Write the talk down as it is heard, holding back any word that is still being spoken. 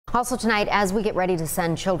Also tonight, as we get ready to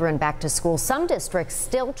send children back to school, some districts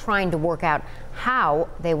still trying to work out how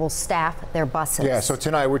they will staff their buses. Yeah, so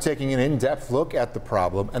tonight we're taking an in-depth look at the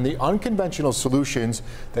problem and the unconventional solutions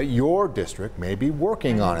that your district may be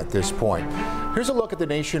working on at this point. Here's a look at the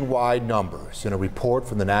nationwide numbers. In a report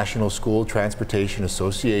from the National School Transportation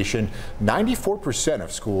Association, 94%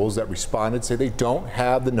 of schools that responded say they don't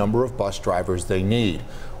have the number of bus drivers they need.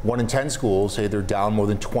 1 in 10 schools say they're down more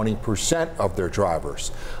than 20% of their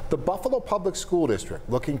drivers. The Buffalo Public School District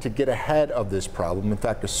looking to get ahead of this problem. In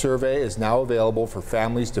fact, a survey is now available for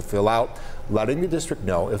families to fill out, letting the district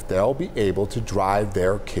know if they'll be able to drive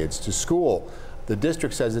their kids to school. The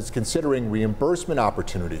district says it's considering reimbursement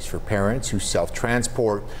opportunities for parents who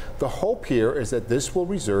self-transport. The hope here is that this will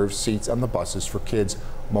reserve seats on the buses for kids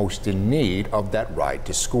most in need of that ride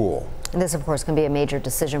to school. This, of course, can be a major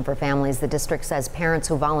decision for families. The district says parents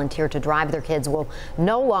who volunteer to drive their kids will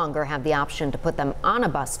no longer have the option to put them on a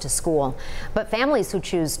bus to school. But families who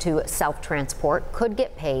choose to self-transport could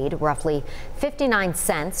get paid roughly 59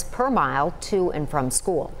 cents per mile to and from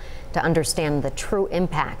school. To understand the true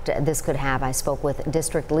impact this could have, I spoke with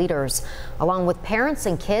district leaders, along with parents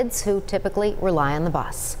and kids who typically rely on the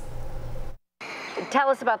bus. Tell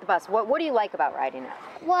us about the bus. What do you like about riding it?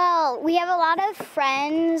 Well, we have a lot of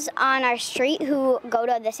friends on our street who go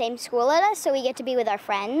to the same school as us, so we get to be with our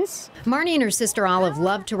friends. Marnie and her sister Olive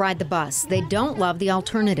love to ride the bus. They don't love the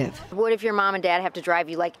alternative. What if your mom and dad have to drive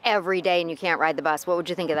you like every day and you can't ride the bus? What would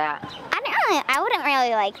you think of that? I wouldn't really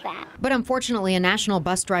like that. But unfortunately, a national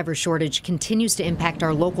bus driver shortage continues to impact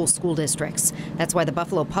our local school districts. That's why the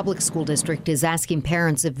Buffalo Public School District is asking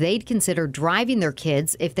parents if they'd consider driving their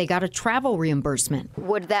kids if they got a travel reimbursement.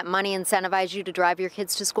 Would that money incentivize you to drive your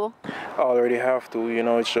kids to school? I already have to,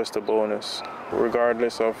 it's just a bonus.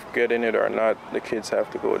 Regardless of getting it or not, the kids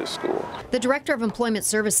have to go to school. The Director of Employment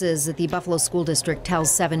Services at the Buffalo School District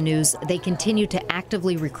tells 7 News they continue to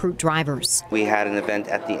actively recruit drivers. We had an event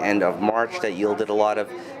at the end of March that yielded a lot of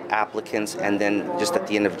applicants, and then just at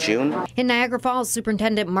the end of June. In Niagara Falls,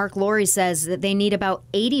 Superintendent Mark Laurie says that they need about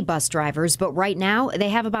 80 bus drivers, but right now they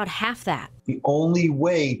have about half that. The only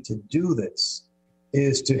way to do this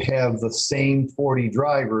is to have the same 40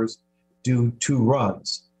 drivers do 2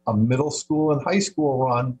 runs, a middle school and high school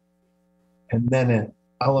run, and then an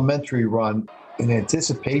elementary run. In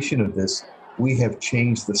anticipation of this, we have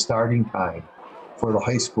changed the starting time for the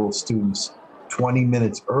high school students 20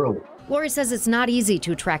 minutes early. Laurie says it's not easy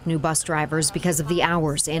to attract new bus drivers because of the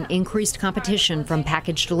hours and increased competition from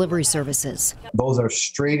package delivery services. Those are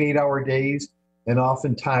straight 8-hour days, and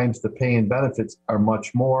oftentimes the pay and benefits are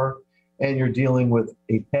much more, and you're dealing with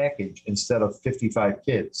a package instead of 55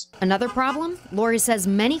 kids. Another problem? Laurie says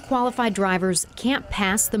many qualified drivers can't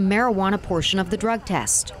pass the marijuana portion of the drug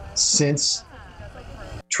test. Since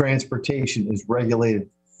transportation is regulated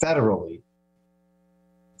federally,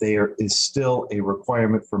 there is still a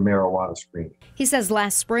requirement for marijuana screening. He says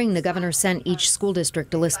last spring the governor sent each school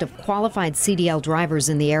district a list of qualified CDL drivers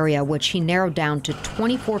in the area, which he narrowed down to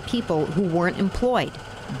 24 people who weren't employed.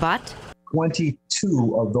 But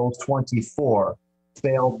 22 of those 24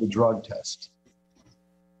 failed the drug test.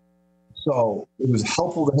 So it was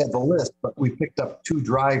helpful to have the list, but we picked up 2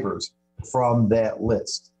 drivers from that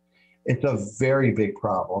list. It's a very big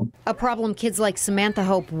problem. A problem kids like Samantha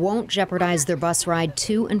hope won't jeopardize their bus ride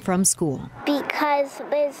to and from school. Because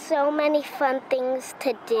there's so many fun things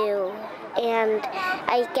to do, and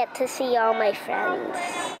I get to see all my friends.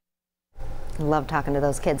 Love talking to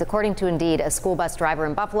those kids. According to Indeed, a school bus driver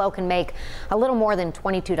in Buffalo can make a little more than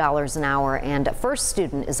 $22 an hour, and First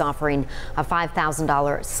Student is offering a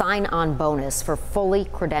 $5,000 sign-on bonus for fully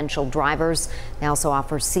credentialed drivers. They also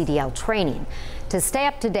offer CDL training. To stay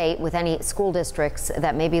up to date with any school districts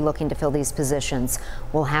that may be looking to fill these positions,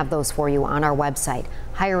 we'll have those for you on our website,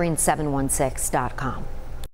 hiring716.com.